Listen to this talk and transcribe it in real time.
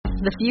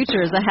The future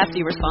is a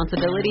hefty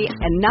responsibility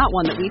and not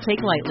one that we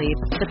take lightly.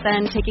 But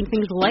then taking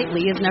things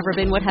lightly has never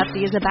been what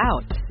Hefty is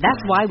about.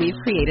 That's why we've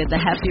created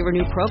the Hefty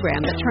Renew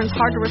program that turns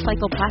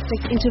hard-to-recycle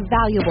plastics into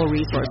valuable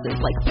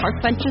resources like park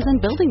benches and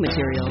building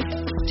materials.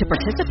 To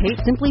participate,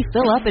 simply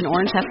fill up an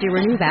orange Hefty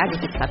Renew bag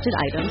with accepted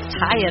items,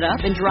 tie it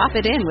up, and drop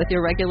it in with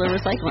your regular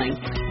recycling.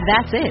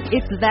 That's it.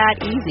 It's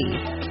that easy.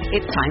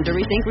 It's time to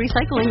rethink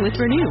recycling with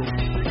Renew.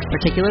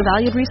 Particular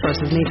valued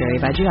resources may vary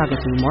by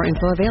geography. More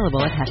info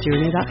available at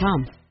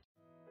heftyrenew.com.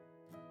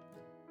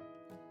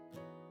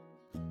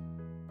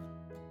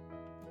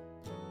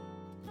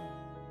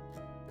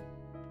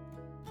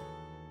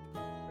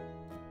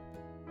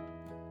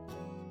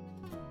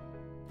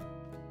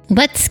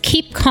 Let's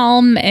keep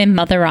calm and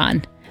mother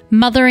on.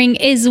 Mothering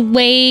is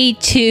way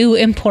too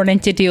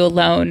important to do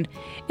alone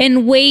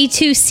and way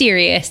too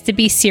serious to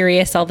be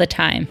serious all the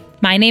time.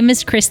 My name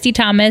is Christy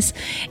Thomas,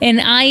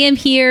 and I am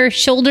here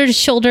shoulder to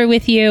shoulder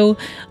with you,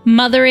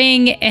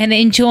 mothering and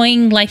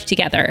enjoying life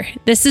together.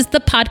 This is the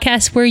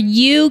podcast where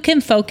you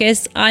can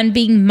focus on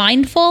being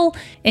mindful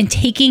and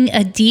taking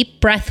a deep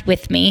breath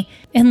with me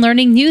and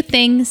learning new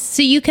things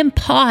so you can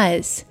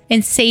pause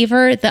and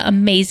savor the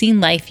amazing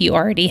life you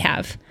already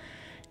have.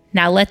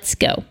 Now let's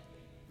go.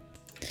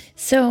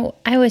 So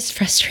I was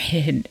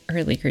frustrated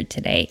earlier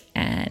today,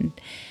 and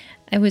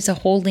I was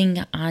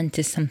holding on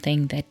to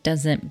something that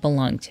doesn't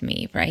belong to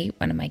me, right?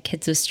 One of my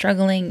kids was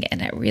struggling,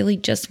 and I really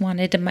just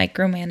wanted to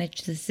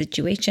micromanage the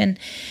situation,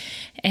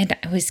 and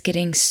I was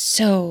getting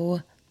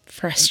so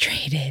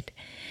frustrated.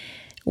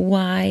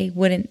 Why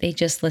wouldn't they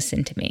just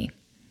listen to me?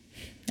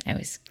 I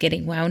was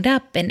getting wound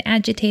up and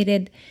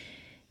agitated,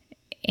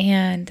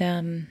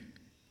 and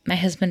my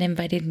husband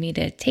invited me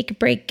to take a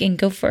break and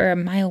go for a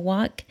mile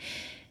walk.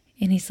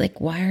 And he's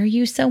like, "Why are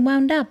you so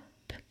wound up?"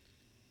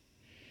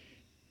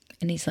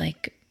 And he's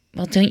like,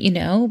 "Well, don't you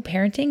know,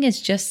 parenting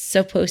is just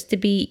supposed to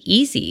be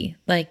easy.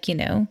 Like,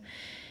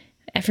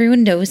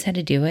 everyone knows how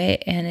to do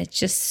it. And it's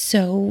just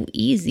so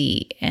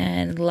easy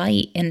and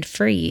light and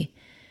free."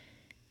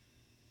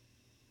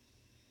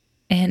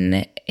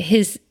 And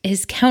his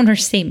counter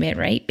statement,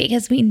 right?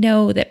 Because we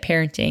know that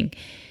parenting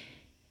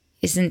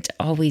isn't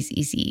always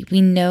easy.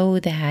 We know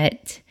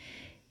that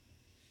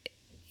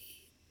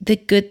the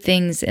good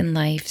things in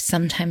life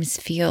sometimes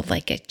feel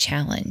like a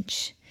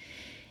challenge.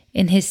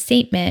 And his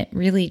statement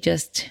really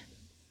just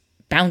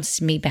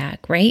bounced me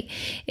back, right?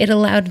 It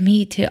allowed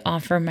me to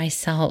offer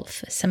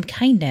myself some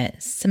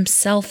kindness, some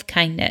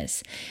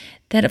self-kindness,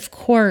 that of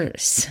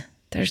course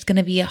there's going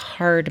to be a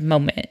hard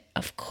moment.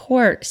 Of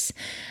course,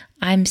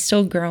 I'm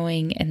still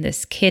growing and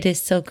this kid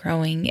is still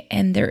growing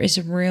and there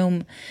is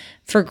room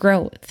for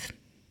growth.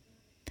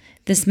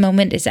 This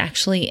moment is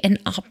actually an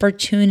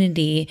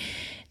opportunity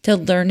to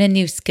learn a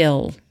new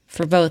skill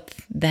for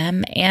both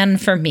them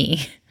and for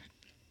me.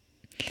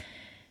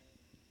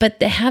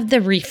 But to have the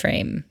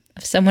reframe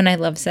of someone I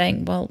love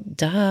saying, "Well,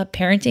 duh,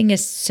 parenting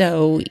is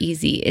so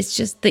easy. It's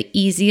just the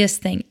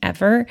easiest thing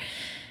ever."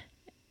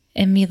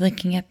 And me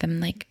looking at them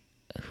like,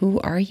 "Who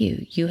are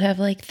you? You have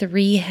like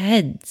 3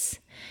 heads,"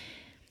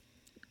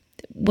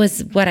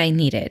 was what I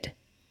needed.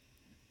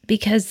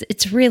 Because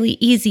it's really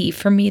easy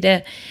for me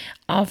to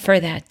offer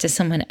that to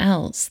someone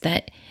else,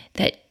 that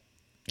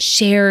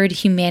shared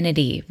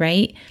humanity,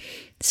 right?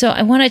 So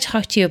I want to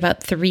talk to you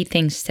about 3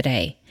 things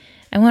today.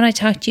 I want to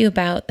talk to you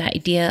about the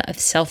idea of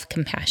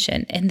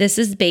self-compassion. And this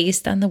is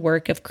based on the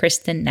work of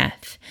Kristin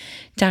Neff.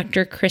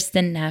 Dr.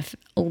 Kristin Neff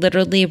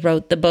literally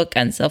wrote the book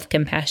on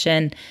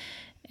self-compassion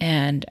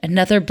and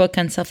another book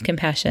on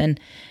self-compassion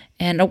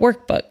and a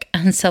workbook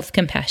on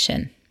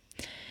self-compassion.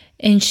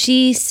 And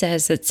she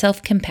says that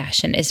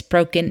self-compassion is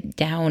broken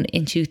down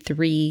into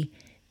 3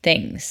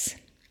 things: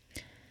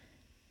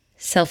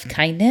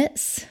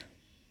 self-kindness,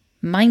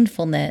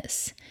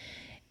 mindfulness,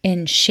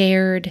 and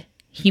shared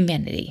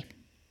humanity.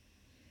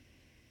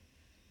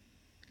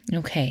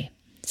 Okay,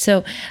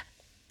 so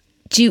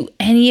do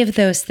any of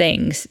those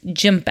things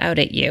jump out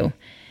at you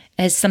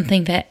as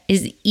something that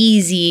is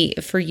easy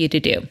for you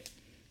to do?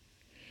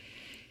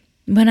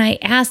 When I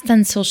asked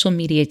on social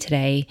media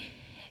today,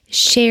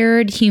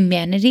 shared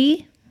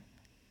humanity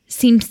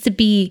seems to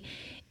be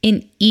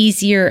an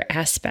easier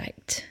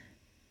aspect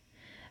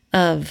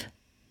of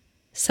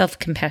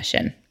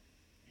self-compassion.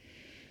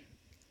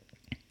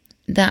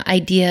 The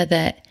idea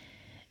that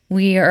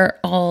we are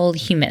all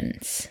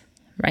humans,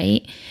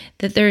 right?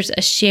 That there's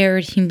a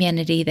shared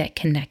humanity that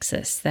connects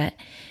us, that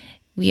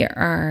we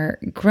are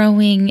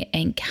growing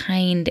and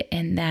kind,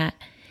 and that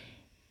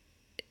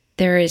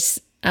there is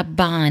a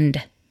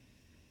bond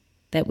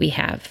that we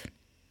have.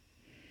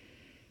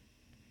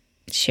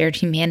 Shared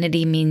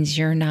humanity means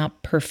you're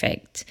not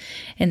perfect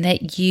and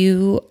that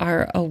you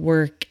are a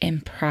work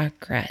in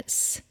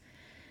progress.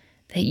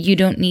 That you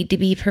don't need to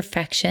be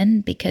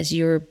perfection because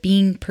you're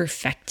being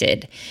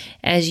perfected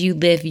as you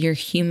live your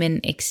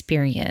human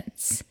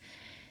experience.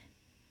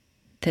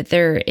 That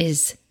there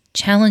is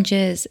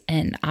challenges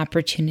and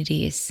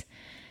opportunities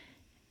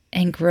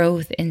and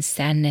growth and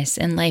sadness,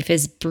 and life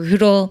is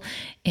brutal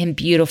and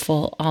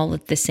beautiful all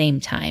at the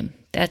same time.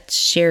 That's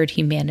shared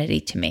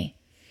humanity to me.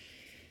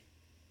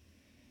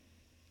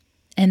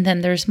 And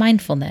then there's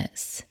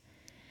mindfulness.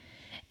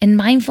 And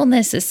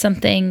mindfulness is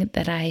something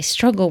that I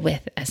struggle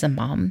with as a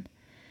mom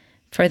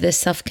for this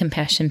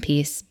self-compassion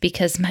piece,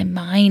 because my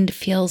mind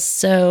feels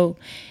so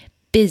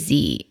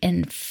busy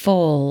and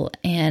full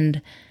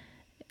and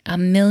a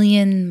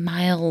million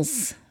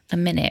miles a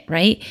minute,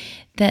 right?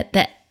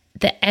 That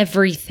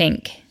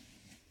everything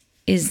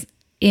is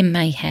in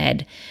my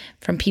head,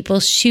 from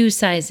people's shoe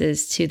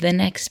sizes to the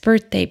next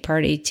birthday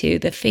party to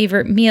the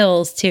favorite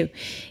meals to,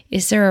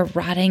 is there a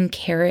rotting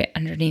carrot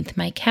underneath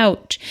my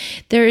couch?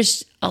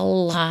 There's a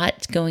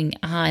lot going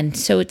on.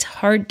 So it's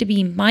hard to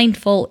be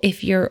mindful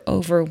if you're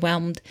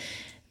overwhelmed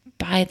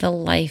by the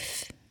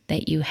life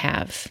that you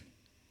have.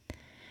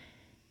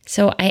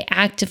 So I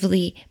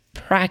actively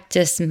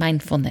practice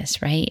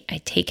mindfulness, right? I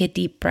take a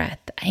deep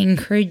breath. I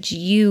encourage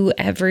you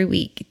every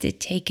week to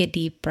take a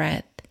deep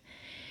breath,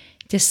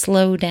 to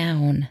slow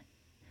down.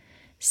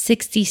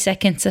 60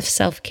 seconds of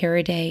self-care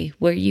a day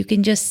where you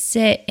can just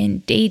sit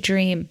and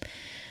daydream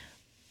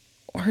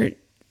or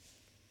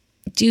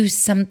do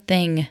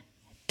something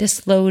to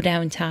slow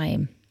down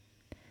time.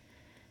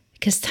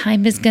 Because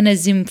time is going to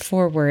zoom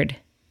forward.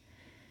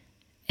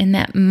 And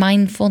that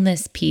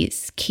mindfulness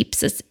piece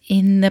keeps us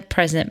in the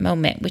present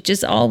moment, which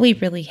is all we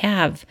really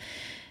have.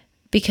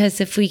 Because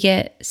if we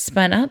get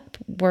spun up,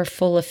 we're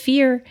full of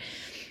fear.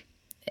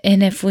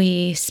 And if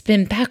we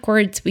spin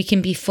backwards, we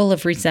can be full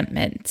of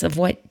resentments of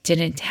what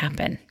didn't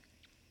happen.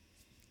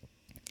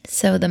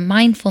 So the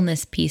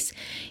mindfulness piece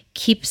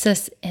keeps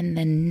us in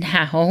the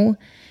now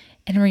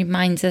and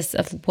reminds us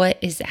of what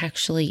is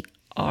actually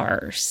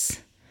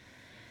ours.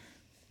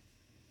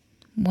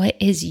 What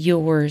is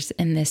yours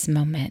in this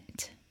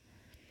moment?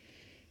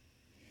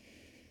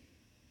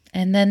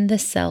 And then the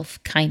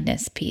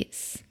self-kindness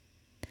piece.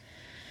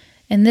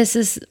 And this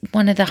is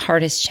one of the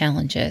hardest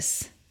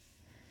challenges.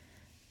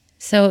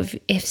 So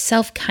if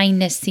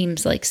self-kindness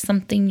seems like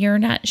something you're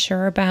not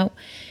sure about,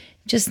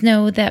 just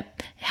know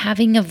that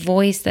having a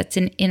voice that's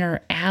an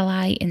inner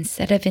ally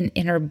instead of an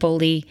inner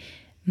bully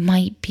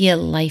might be a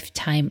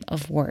lifetime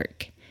of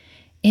work.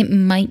 It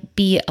might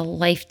be a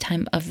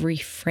lifetime of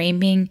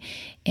reframing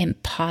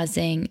and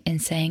pausing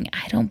and saying,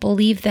 I don't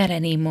believe that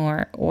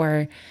anymore,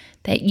 or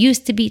that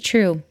used to be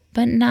true,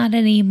 but not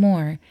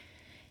anymore.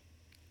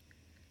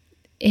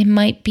 It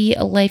might be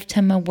a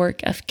lifetime of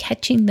work of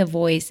catching the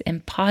voice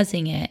and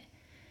pausing it.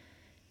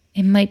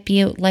 It might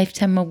be a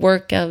lifetime of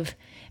work of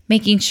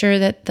making sure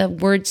that the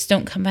words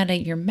don't come out of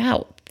your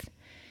mouth.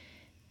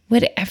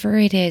 Whatever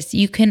it is,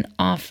 you can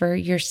offer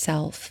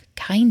yourself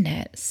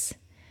kindness.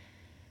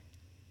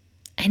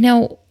 I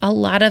know a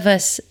lot of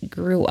us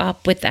grew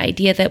up with the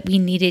idea that we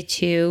needed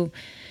to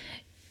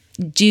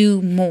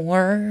do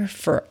more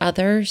for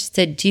others,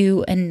 to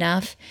do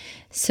enough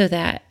so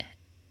that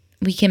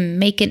we can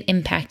make an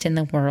impact in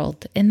the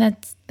world. And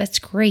that's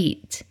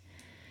great.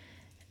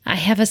 I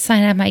have a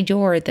sign on my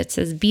door that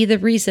says, be the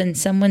reason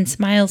someone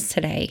smiles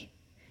today.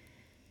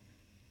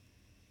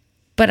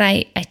 But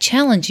I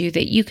challenge you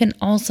that you can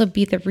also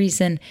be the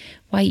reason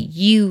why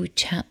you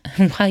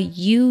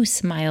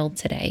smiled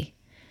today.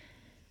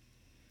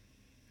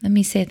 Let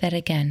me say that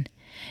again.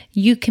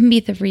 You can be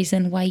the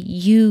reason why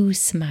you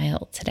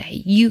smile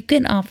today. You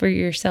can offer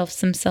yourself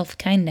some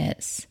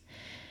self-kindness.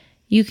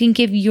 You can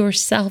give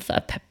yourself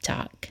a pep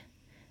talk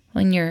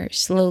when you're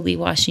slowly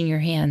washing your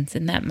hands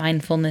in that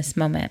mindfulness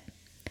moment.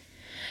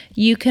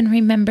 You can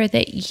remember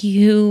that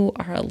you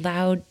are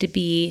allowed to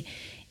be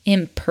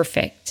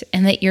imperfect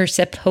and that you're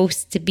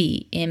supposed to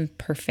be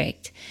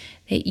imperfect,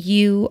 that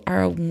you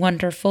are a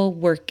wonderful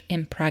work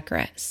in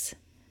progress.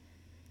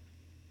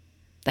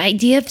 The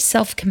idea of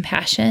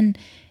self-compassion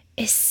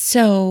is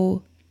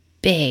so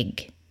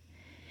big.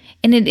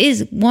 And it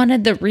is one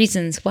of the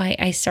reasons why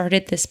I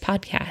started this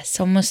podcast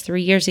almost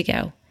 3 years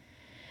ago.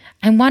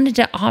 I wanted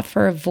to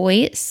offer a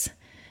voice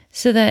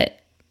so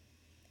that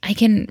I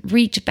can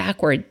reach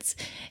backwards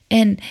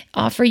and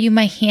offer you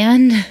my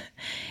hand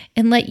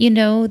and let you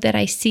know that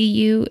I see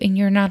you and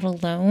you're not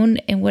alone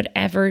in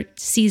whatever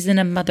season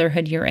of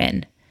motherhood you're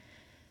in.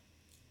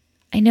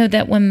 I know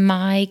that when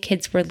my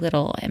kids were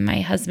little and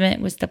my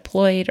husband was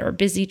deployed or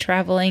busy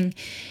traveling,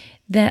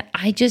 that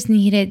I just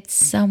needed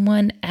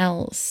someone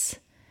else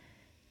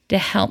to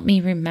help me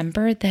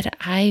remember that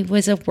I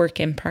was a work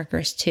in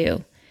progress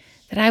too,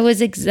 that I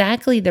was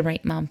exactly the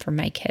right mom for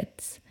my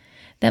kids,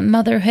 that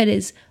motherhood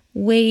is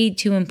way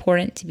too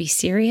important to be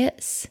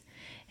serious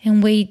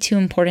and way too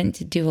important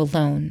to do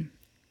alone.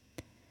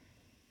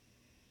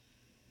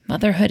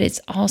 Motherhood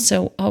is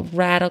also a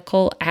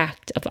radical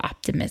act of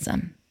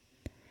optimism.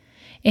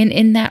 And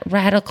in that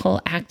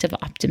radical act of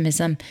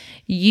optimism,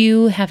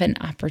 you have an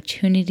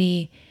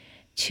opportunity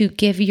to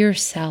give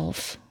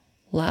yourself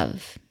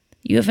love.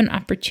 You have an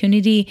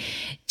opportunity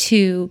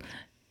to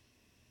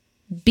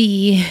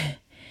be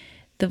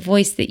the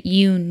voice that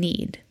you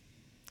need.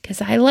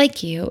 Because I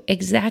like you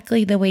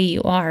exactly the way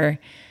you are.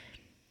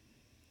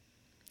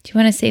 Do you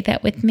want to say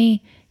that with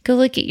me? Go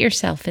look at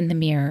yourself in the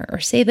mirror or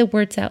say the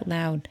words out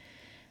loud.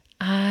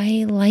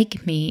 I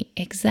like me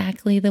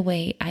exactly the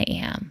way I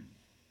am.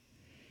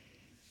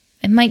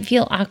 It might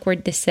feel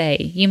awkward to say.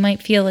 You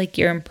might feel like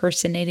you're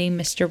impersonating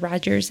Mr.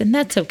 Rogers, and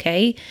that's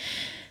okay.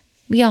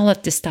 We all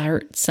have to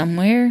start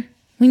somewhere.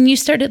 When you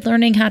started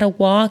learning how to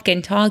walk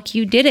and talk,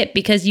 you did it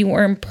because you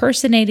were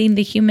impersonating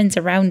the humans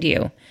around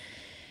you.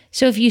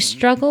 So if you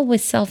struggle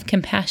with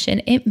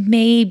self-compassion, it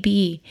may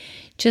be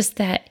just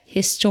that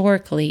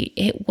historically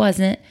it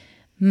wasn't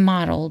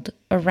modeled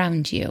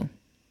around you.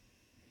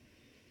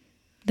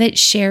 That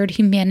shared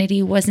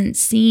humanity wasn't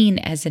seen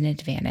as an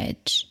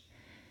advantage.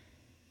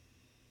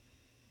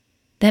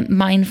 That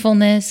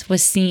mindfulness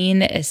was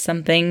seen as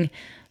something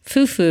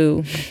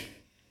foo-foo.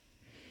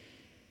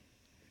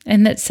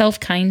 And that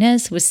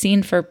self-kindness was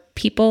seen for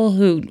people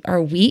who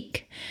are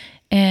weak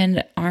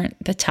and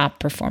aren't the top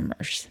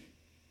performers.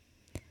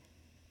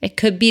 It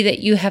could be that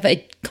you have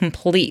a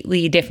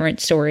completely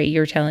different story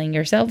you're telling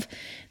yourself.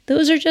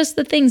 Those are just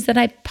the things that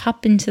I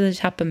pop into the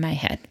top of my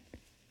head.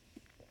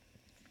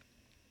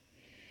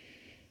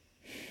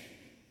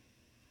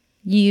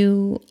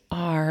 You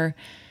are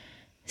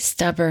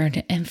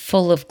stubborn and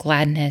full of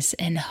gladness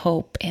and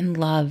hope and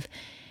love.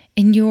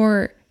 And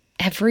you're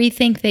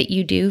everything that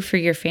you do for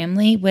your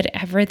family,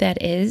 whatever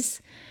that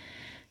is,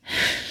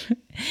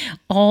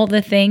 all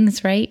the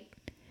things, right?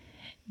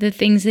 The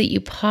things that you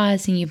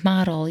pause and you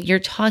model. You're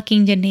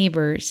talking to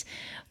neighbors,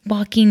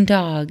 walking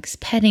dogs,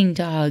 petting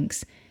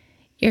dogs.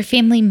 Your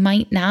family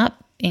might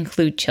not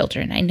include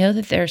children. I know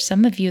that there are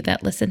some of you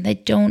that listen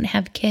that don't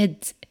have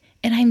kids,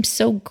 and I'm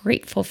so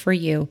grateful for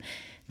you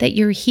that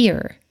you're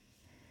here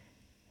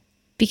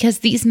because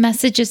these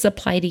messages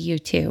apply to you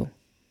too.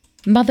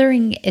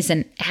 Mothering is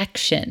an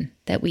action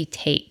that we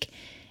take.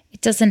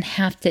 It doesn't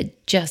have to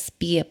just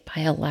be a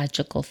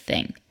biological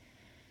thing.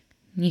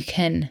 You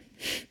can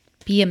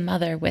be a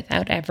mother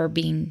without ever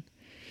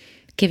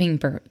giving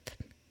birth.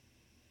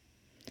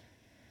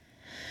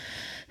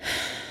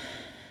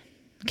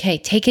 Okay,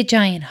 take a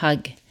giant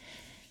hug.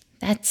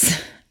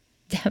 That's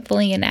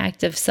definitely an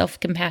act of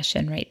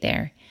self-compassion right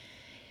there.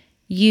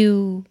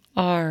 You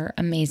are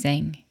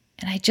amazing.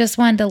 And I just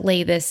wanted to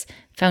lay this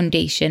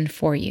foundation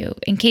for you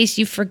in case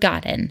you've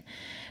forgotten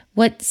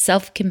what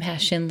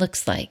self-compassion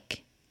looks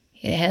like.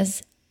 It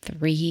has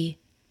 3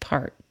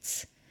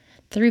 parts.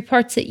 3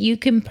 parts that you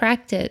can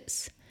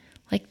practice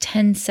like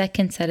 10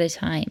 seconds at a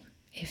time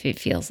if it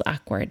feels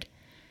awkward.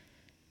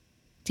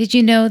 Did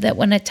you know that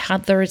when a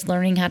toddler is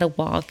learning how to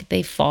walk,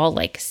 they fall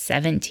like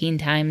 17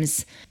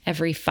 times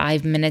every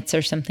 5 minutes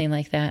or something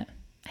like that?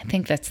 I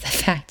think that's the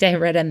fact I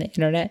read on the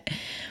internet.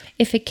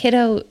 If a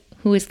kiddo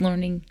who is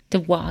learning to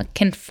walk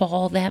can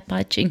fall that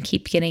much and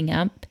keep getting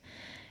up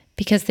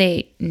because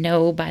they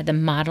know by the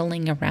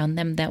modeling around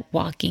them that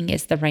walking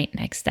is the right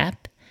next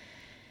step,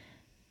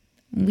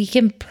 we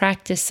can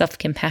practice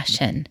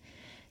self-compassion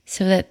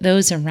so that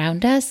those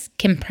around us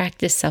can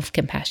practice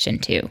self-compassion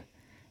too.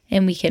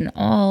 And we can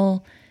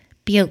all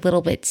be a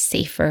little bit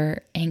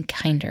safer and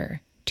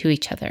kinder to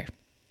each other.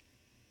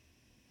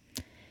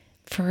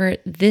 For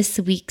this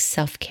week's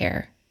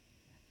self-care,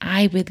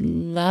 I would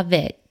love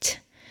it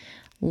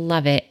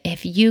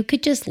if you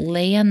could just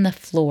lay on the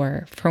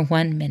floor for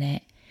 1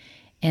 minute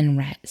and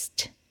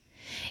rest.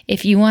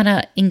 If you want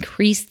to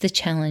increase the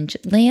challenge,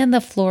 lay on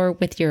the floor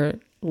with your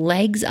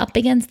legs up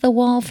against the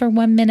wall for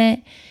 1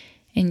 minute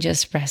and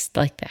just rest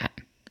like that.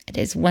 It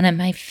is one of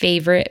my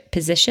favorite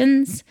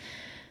positions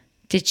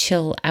to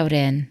chill out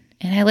in.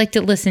 And I like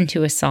to listen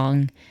to a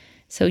song.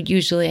 So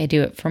usually I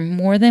do it for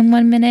more than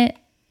 1 minute,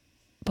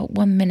 but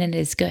 1 minute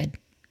is good.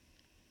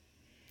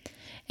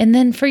 And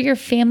then for your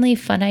family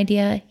fun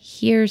idea,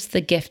 here's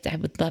the gift I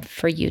would love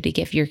for you to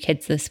give your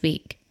kids this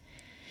week.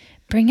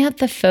 Bring out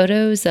the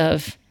photos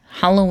of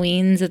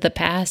Halloweens of the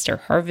past or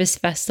harvest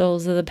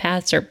festivals of the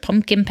past or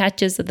pumpkin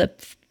patches of the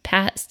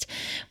past,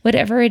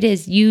 whatever it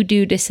is you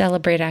do to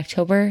celebrate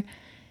October,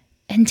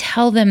 and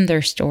tell them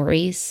their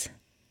stories.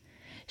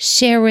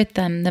 Share with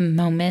them the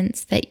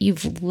moments that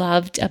you've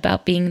loved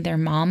about being their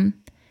mom.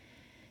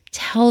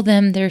 Tell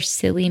them their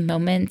silly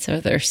moments or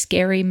their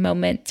scary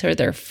moments or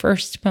their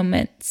first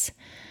moments.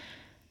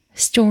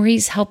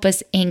 Stories help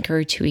us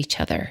anchor to each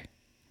other.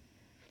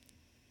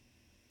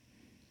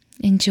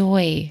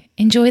 Enjoy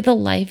the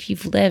life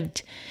you've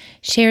lived.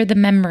 Share the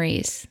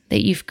memories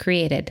that you've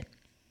created.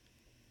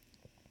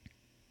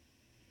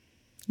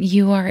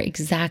 You are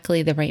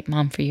exactly the right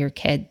mom for your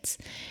kids.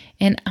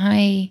 And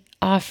I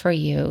offer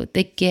you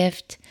the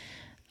gift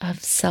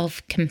of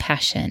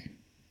self-compassion,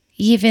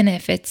 even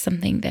if it's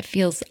something that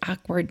feels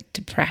awkward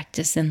to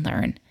practice and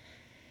learn.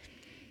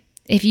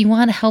 If you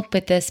want to help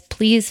with this,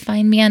 please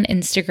find me on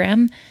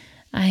Instagram.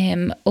 I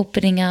am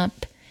opening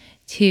up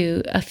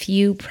to a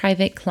few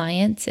private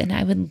clients, and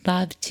I would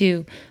love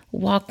to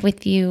walk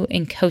with you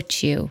and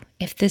coach you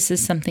if this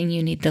is something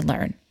you need to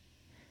learn.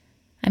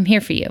 I'm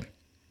here for you.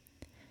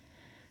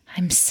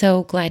 I'm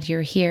so glad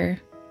you're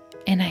here,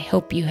 and I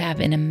hope you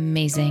have an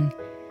amazing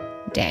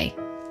day.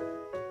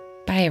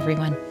 Bye,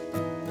 everyone.